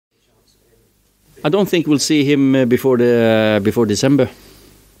I don't think we'll see him before December.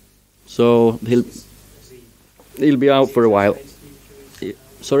 So he'll be out for a while.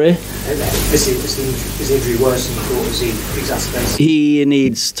 Sorry? Is the injury worse than you thought? Is he exacerbated? He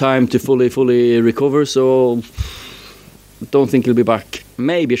needs time to fully recover, so don't think he'll be back.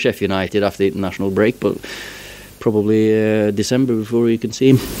 Maybe Sheffield United after the international break, but probably December before you can see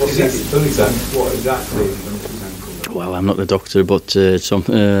him. What exactly? Well, I'm not the doctor, but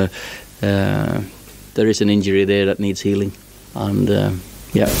there is an injury there that needs healing, and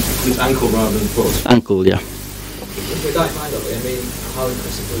yeah. It's ankle rather than foot? Ankle, yeah. With that in mind, I mean, how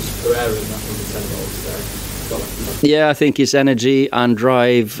impressive was Pereira in that under 10 goals there? Yeah, I think his energy and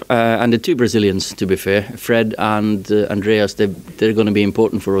drive, and the two Brazilians, to be fair, Fred and Andreas, they're going to be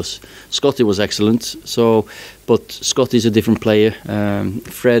important for us. Scotty was excellent, but Scotty's a different player.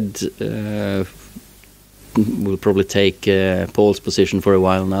 Fred will probably take Paul's position for a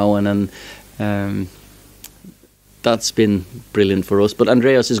while now, and then that's been brilliant for us. But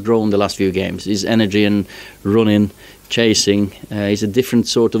Andreas has grown the last few games. His energy and running, chasing, he's a different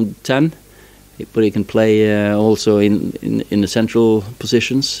sort of 10. But he can play also in the central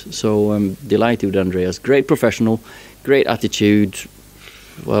positions. So I'm delighted with Andreas. Great professional, great attitude.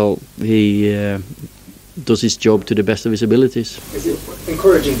 Well, he does his job to the best of his abilities. Is it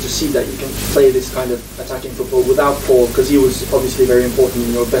encouraging to see that you can play this kind of attacking football without Paul? Because he was obviously very important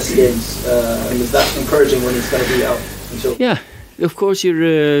in your best games. And is that encouraging when he's going to be out until? Yeah. Of course,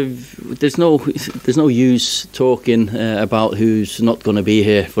 there's no use talking about who's not going to be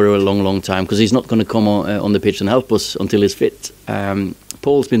here for a long time, because he's not going to come on the pitch and help us until he's fit.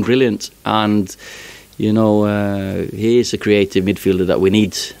 Paul's been brilliant, and he is a creative midfielder that we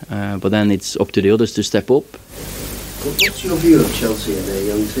need. But then it's up to the others to step up. What's your view of Chelsea and their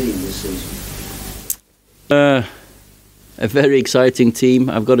young team this season? A very exciting team,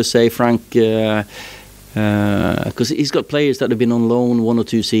 I've got to say, Frank. Because he's got players that have been on loan 1 or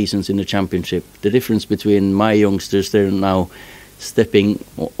 2 seasons in the Championship. The difference between my youngsters, they're now stepping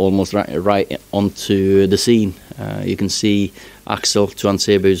almost right onto the scene. You can see Axel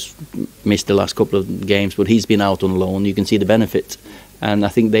Tuanzebe, who's missed the last couple of games, but he's been out on loan. You can see the benefit, and I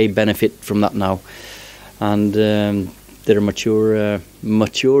think they benefit from that now. And they're a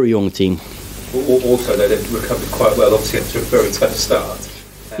mature young team. Also, they've recovered quite well, obviously after a very tough start.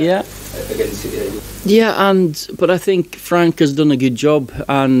 Yeah. But I think Frank has done a good job,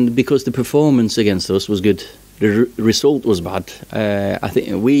 and because the performance against us was good, the result was bad. I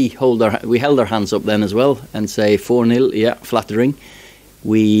think we held our hands up then as well and say 4-0, yeah, flattering.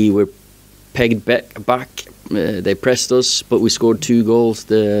 We were pegged back. They pressed us, but we scored 2 goals,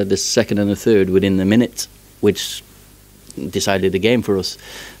 the second and the third, within a minute, which decided the game for us.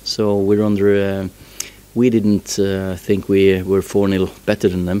 So we're under. We didn't think we were 4-0 better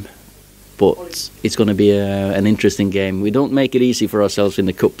than them. But it's going to be an interesting game. We don't make it easy for ourselves in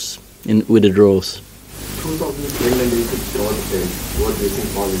the cups, with the draws.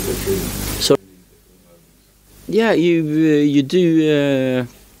 So, yeah, you do.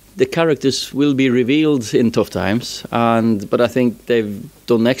 The characters will be revealed in tough times, but I think they've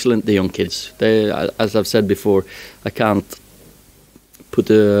done excellent. The young kids. As I've said before, I can't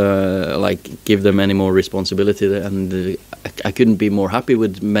give them any more responsibility, and I couldn't be more happy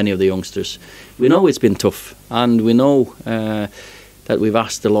with many of the youngsters. We know it's been tough, and we know that we've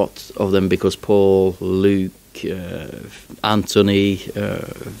asked a lot of them, because Paul, Luke, Anthony,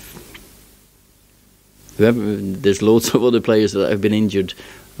 whoever, there's loads of other players that have been injured,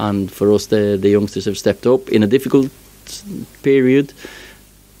 and for us the youngsters have stepped up in a difficult period,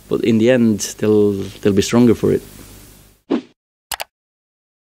 but in the end they'll be stronger for it.